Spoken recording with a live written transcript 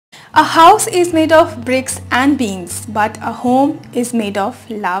A house is made of bricks and beams, but a home is made of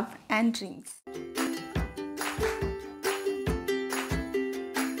love and dreams.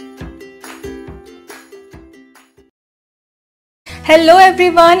 Hello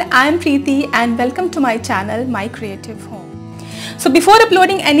everyone, I am Preeti and welcome to my channel, My Creative Home. So before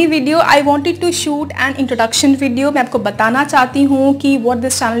uploading any video, I wanted to shoot an introduction video. मैं आपको बताना चाहती हूँ कि what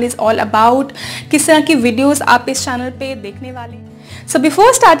this channel is all about, किस तरह की videos आप इस channel पे देखने वाले हैं. So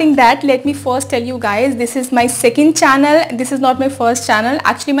before starting that, let me first tell you guys, this is my second channel. This is not my first channel.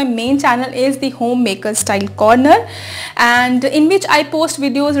 Actually, my main channel is the Homemaker Style Corner, and in which I post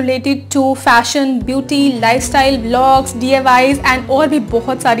videos related to fashion, beauty, lifestyle, vlogs, DIYs and और भी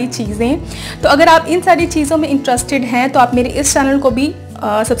बहुत सारी चीज़ें. तो अगर आप इन सारी चीज़ों में इंटरेस्टेड हैं तो आप मेरे इस चैनल को भी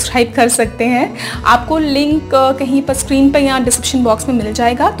सब्सक्राइब कर सकते हैं. आपको लिंक कहीं पर स्क्रीन पर या डिस्क्रिप्शन बॉक्स में मिल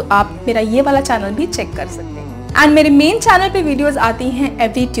जाएगा, तो आप मेरा ये वाला चैनल भी चेक कर सकते हैं. एंड मेरे मेन चैनल पे वीडियोस आती हैं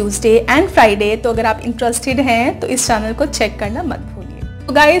एवरी ट्यूसडे एंड फ्राइडे, तो अगर आप इंटरेस्टेड हैं तो इस चैनल को चेक करना मत भूलिए.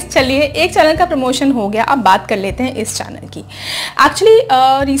 तो गाइस चलिए, एक चैनल का प्रमोशन हो गया, अब बात कर लेते हैं इस चैनल की.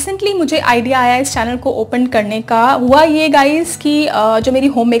 एक्चुअली रिसेंटली मुझे आइडिया आया इस चैनल को ओपन करने का. हुआ ये गाइस कि जो मेरी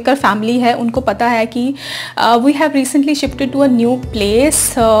होम मेकर फैमिली है उनको पता है कि we have recently shifted to a new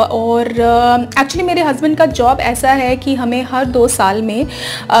place, और एक्चुअली मेरे हस्बैंड का जॉब ऐसा है कि हमें हर 2 साल में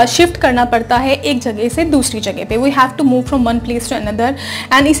शिफ्ट करना पड़ता है एक जगह से दूसरी जगह पे. We have to move from one place to another,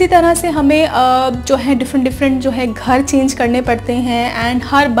 and इसी तरह से हमें जो है डिफरेंट जो है घर चेंज करने पड़ते हैं. एंड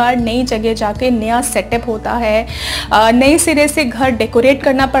हर बार नई जगह जाके नया सेटअप होता है, नए सिरे से घर डेकोरेट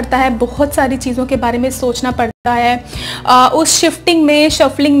करना पड़ता है, बहुत सारी चीज़ों के बारे में सोचना पड़ता है. उस शिफ्टिंग में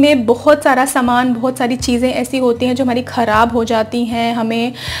शफलिंग में बहुत सारा सामान, बहुत सारी चीज़ें ऐसी होती हैं जो हमारी ख़राब हो जाती हैं.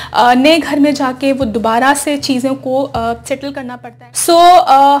 हमें नए घर में जाके वो दोबारा से चीज़ों को सेटल करना पड़ता है. सो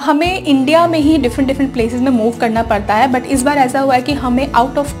हमें इंडिया में ही डिफरेंट प्लेसेस में मूव करना पड़ता है, बट इस बार ऐसा हुआ है कि हमें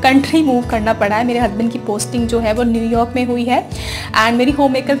आउट ऑफ कंट्री मूव करना पड़ा है. मेरे हस्बैंड की पोस्टिंग जो है वो न्यूयॉर्क में हुई है, एंड मेरी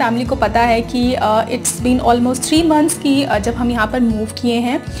होम मेकर फैमिली को पता है कि इट्स बीन ऑलमोस्ट 3 मंथ्स की जब हम यहाँ पर मूव किए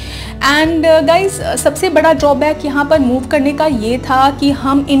हैं. एंड गाइज सबसे बड़ा ड्रॉबैक यहाँ पर मूव करने का ये था कि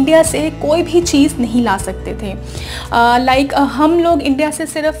हम इंडिया से कोई भी चीज़ नहीं ला सकते थे. हम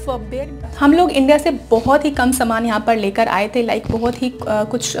लोग इंडिया से बहुत ही कम सामान यहाँ पर लेकर आए थे. बहुत ही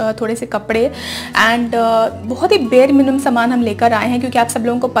कुछ थोड़े से कपड़े एंड बहुत ही बेयर मिनिमम सामान हम लेकर आए हैं, क्योंकि आप सब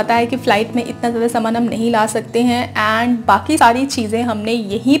लोगों को पता है कि फ़्लाइट में इतना ज़्यादा सामान हम नहीं ला सकते हैं. एंड बाकी सारी चीज़ें हमने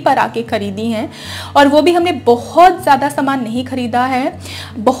यहीं पर आके ख़रीदी हैं, और वो भी हमने बहुत ज़्यादा सामान नहीं ख़रीदा है,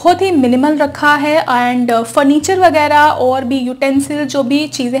 बहुत ही मिनिमल रखा है. एंड फर्नीचर वगैरह और भी यूटेंसिल, जो भी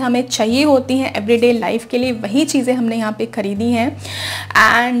चीज़ें हमें चाहिए होती हैं एवरीडे लाइफ के लिए, वही चीज़ें हमने यहाँ पे ख़रीदी हैं.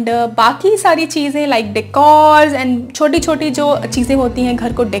 एंड बाकी सारी चीज़ें लाइक डेकोर्स एंड छोटी छोटी जो चीज़ें होती हैं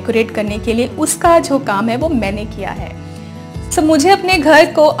घर को डेकोरेट करने के लिए, उसका जो काम है वो मैंने किया है. सो मुझे अपने घर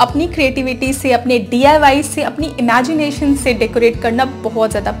को अपनी क्रिएटिविटी से, अपने DIY से, अपनी इमेजिनेशन से डेकोरेट करना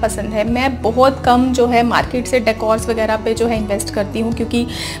बहुत ज़्यादा पसंद है. मैं बहुत कम जो है मार्केट से डेकोर्स वगैरह पे जो है इन्वेस्ट करती हूँ, क्योंकि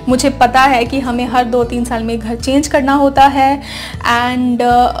मुझे पता है कि हमें हर 2-3 साल में घर चेंज करना होता है. एंड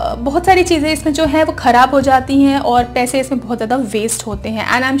बहुत सारी चीज़ें इसमें जो है वो ख़राब हो जाती हैं और पैसे इसमें बहुत ज़्यादा वेस्ट होते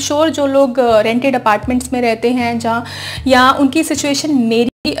हैं. एंड आई एम श्योर जो लोग रेंटेड अपार्टमेंट्स में रहते हैं जहाँ, या उनकी सिचुएशन मेरी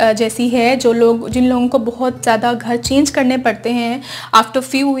जैसी है, जिन लोगों को बहुत ज़्यादा घर चेंज करने पड़ते हैं आफ्टर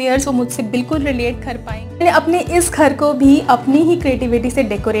फ्यू ईयर्स, वो मुझसे बिल्कुल रिलेट कर पाएंगे. मैंने अपने इस घर को भी अपनी ही क्रिएटिविटी से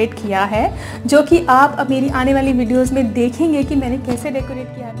डेकोरेट किया है, जो कि आप अब मेरी आने वाली वीडियोस में देखेंगे कि मैंने कैसे डेकोरेट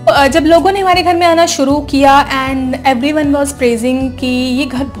किया है. जब लोगों ने हमारे घर में आना शुरू किया, एंड एवरीवन वाज प्रेजिंग कि ये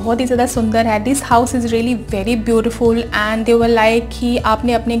घर बहुत ही ज़्यादा सुंदर है, this house is really very beautiful, and they were like कि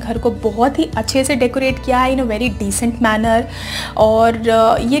आपने अपने घर को बहुत ही अच्छे से डेकोरेट किया है इन अ वेरी डिसेंट मैनर. और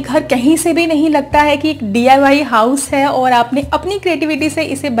ये घर कहीं से भी नहीं लगता है कि एक DIY हाउस है और आपने अपनी क्रिएटिविटी से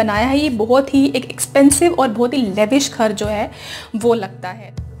इसे बनाया है. ये बहुत ही एक एक्सपेंसिव और बहुत ही लेविश घर जो है वो लगता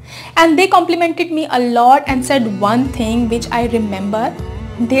है. And they complimented me a lot and said one thing which I remember.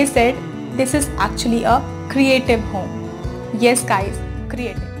 They said this is actually a creative home. Yes guys,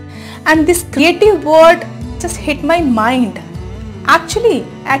 creative. And this creative word just hit my mind.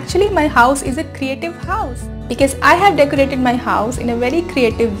 Actually my house is a creative house, because I have decorated my house in a very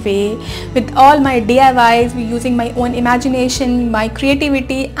creative way with all my DIYs, using my own imagination, my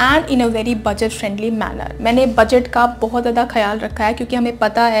creativity and in a very budget friendly manner. मैंने budget का बहुत ज़्यादा ख्याल रखा है, क्योंकि हमें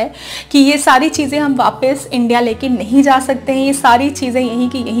पता है कि ये सारी चीज़ें हम वापस इंडिया लेके नहीं जा सकते हैं. ये सारी चीज़ें यहीं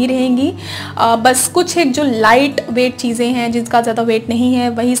की यहीं रहेंगी. बस कुछ एक जो लाइट वेट चीज़ें हैं जिसका ज़्यादा वेट नहीं है,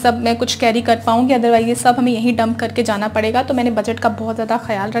 वही सब मैं कुछ कैरी कर पाऊँगी, अदरवाइज ये सब हमें यहीं डंप करके जाना पड़ेगा. तो मैंने बजट का बहुत ज़्यादा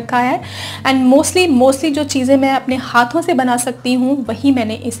ख्याल रखा है. एंड मोस्टली जो चीज़ें मैं अपने हाथों से बना सकती हूँ वही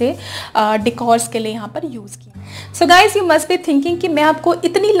मैंने इसे डेकोर्स के लिए यहाँ पर यूज़ किया। So guys you must be thinking कि मैं आपको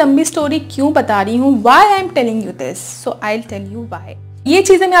इतनी लंबी स्टोरी क्यों बता रही हूँ, Y I am telling you this. So I will tell you Y. ये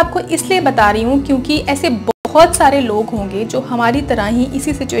चीज़ें मैं आपको इसलिए बता रही हूँ क्योंकि ऐसे बहुत सारे लोग होंगे जो हमारी तरह ही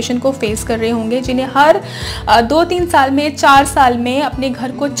इसी सिचुएशन को फेस कर रहे होंगे, जिन्हें हर 2-3 साल में 4 साल में अपने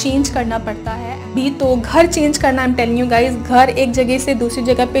घर को चेंज करना पड़ता है। अभी तो घर चेंज करना, I am telling you guys, घर एक जगह से दूसरी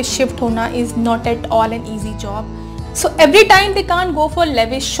जगह पे शिफ्ट होना is not at all an easy job. So every time they can't go for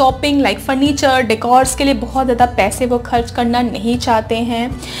lavish shopping like furniture decors के लिए बहुत ज़्यादा पैसे वो खर्च करना नहीं चाहते हैं,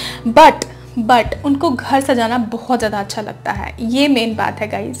 बट उनको घर सजाना बहुत ज़्यादा अच्छा लगता है। ये मेन बात है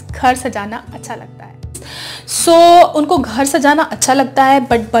गाइस, घर सजाना अच्छा लगता है। सो उनको घर सजाना अच्छा लगता है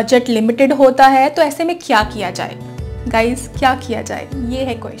बट बजट लिमिटेड होता है, तो ऐसे में क्या किया जाए गाइस, क्या किया जाए, ये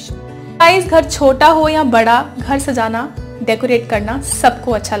है क्वेश्चन। गाइस घर छोटा हो या बड़ा, घर सजाना डेकोरेट करना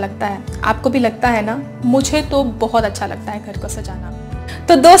सबको अच्छा लगता है। आपको भी लगता है ना? मुझे तो बहुत अच्छा लगता है घर को सजाना।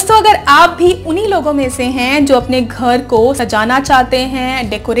 तो दोस्तों अगर आप भी उन्हीं लोगों में से हैं जो अपने घर को सजाना चाहते हैं,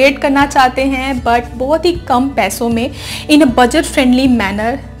 डेकोरेट करना चाहते हैं बट बहुत ही कम पैसों में इन अ बजट फ्रेंडली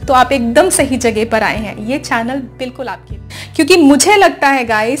मैनर, तो आप एकदम सही जगह पर आए हैं। ये चैनल बिल्कुल आपके, क्योंकि मुझे लगता है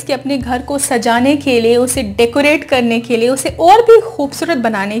गाइस कि अपने घर को सजाने के लिए, उसे डेकोरेट करने के लिए, उसे और भी खूबसूरत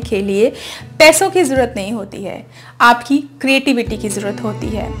बनाने के लिए पैसों की ज़रूरत नहीं होती है, आपकी क्रिएटिविटी की ज़रूरत होती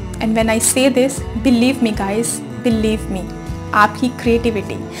है। एंड व्हेन आई से this, believe me guys, believe me, आपकी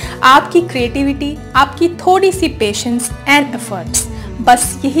क्रिएटिविटी, आपकी थोड़ी सी पेशेंस एंड एफर्ट्स,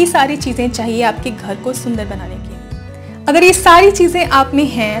 बस यही सारी चीज़ें चाहिए आपके घर को सुंदर बनाने के लिए। अगर ये सारी चीज़ें आप में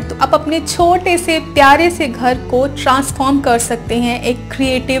हैं तो आप अपने छोटे से प्यारे से घर को ट्रांसफॉर्म कर सकते हैं एक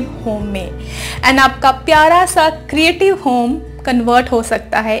क्रिएटिव होम में, एंड आपका प्यारा सा क्रिएटिव होम कन्वर्ट हो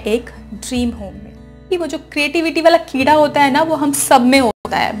सकता है एक ड्रीम होम में। कि वो जो क्रिएटिविटी वाला कीड़ा होता है ना, वो हम सब में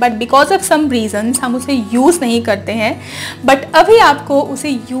होता है, but because of some reasons हम उसे यूज़ नहीं करते हैं। बट अभी आपको उसे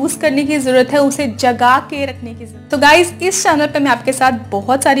यूज़ करने की ज़रूरत है, उसे जगा के रखने की ज़रूरत। तो गाइज इस चैनल पे मैं आपके साथ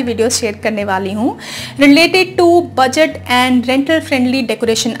बहुत सारी वीडियोस शेयर करने वाली हूँ related to budget and rental friendly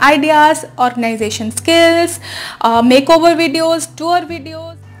decoration ideas, organisation skills, makeover videos, tour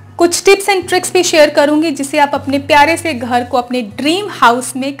videos, कुछ टिप्स एंड ट्रिक्स भी शेयर करूंगी जिससे आप अपने प्यारे से घर को अपने ड्रीम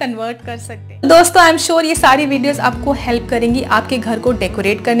हाउस में कन्वर्ट कर सकते हैं। दोस्तों आई एम श्योर ये सारी वीडियोस आपको हेल्प करेंगी आपके घर को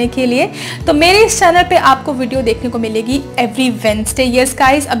डेकोरेट करने के लिए। तो मेरे इस चैनल पे आपको वीडियो देखने को मिलेगी एवरी वेडनेसडे। यस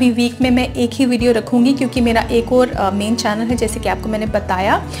गाइस, अभी वीक में मैं एक ही वीडियो रखूंगी क्योंकि मेरा एक और मेन चैनल है जैसे कि आपको मैंने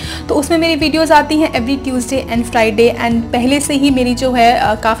बताया, तो उसमें मेरी वीडियोज़ आती हैं every Tuesday and Friday. And पहले से ही मेरी जो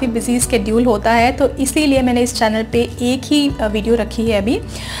है काफ़ी बिजी स्केड्यूल होता है, तो इसीलिए मैंने इस चैनल पर एक ही वीडियो रखी है। अभी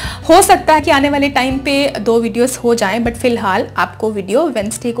हो सकता है कि आने वाले टाइम पे 2 वीडियोस हो जाएं, बट फिलहाल आपको वीडियो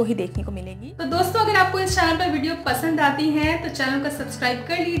वेडनेसडे को ही देखने को मिलेगी। तो दोस्तों अगर आपको इस चैनल पर वीडियो पसंद आती है तो चैनल को सब्सक्राइब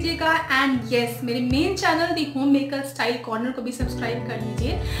कर लीजिएगा, एंड यस मेरे मेन चैनल दी होममेकर स्टाइल कॉर्नर को भी सब्सक्राइब कर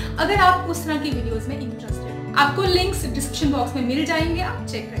लीजिए अगर आप उस तरह की वीडियोस में इंटरेस्टेड। आपको लिंक्स डिस्क्रिप्शन बॉक्स में मिल जाएंगे, आप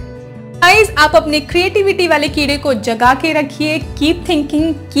चेक कर लीजिए। गाइस आप अपने क्रिएटिविटी वाले कीड़े को जगा के रखिए, कीप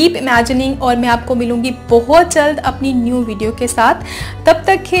थिंकिंग, कीप इमेजिनिंग, और मैं आपको मिलूंगी बहुत जल्द अपनी न्यू वीडियो के साथ। तब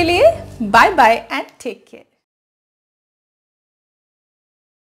तक के लिए bye bye and take care.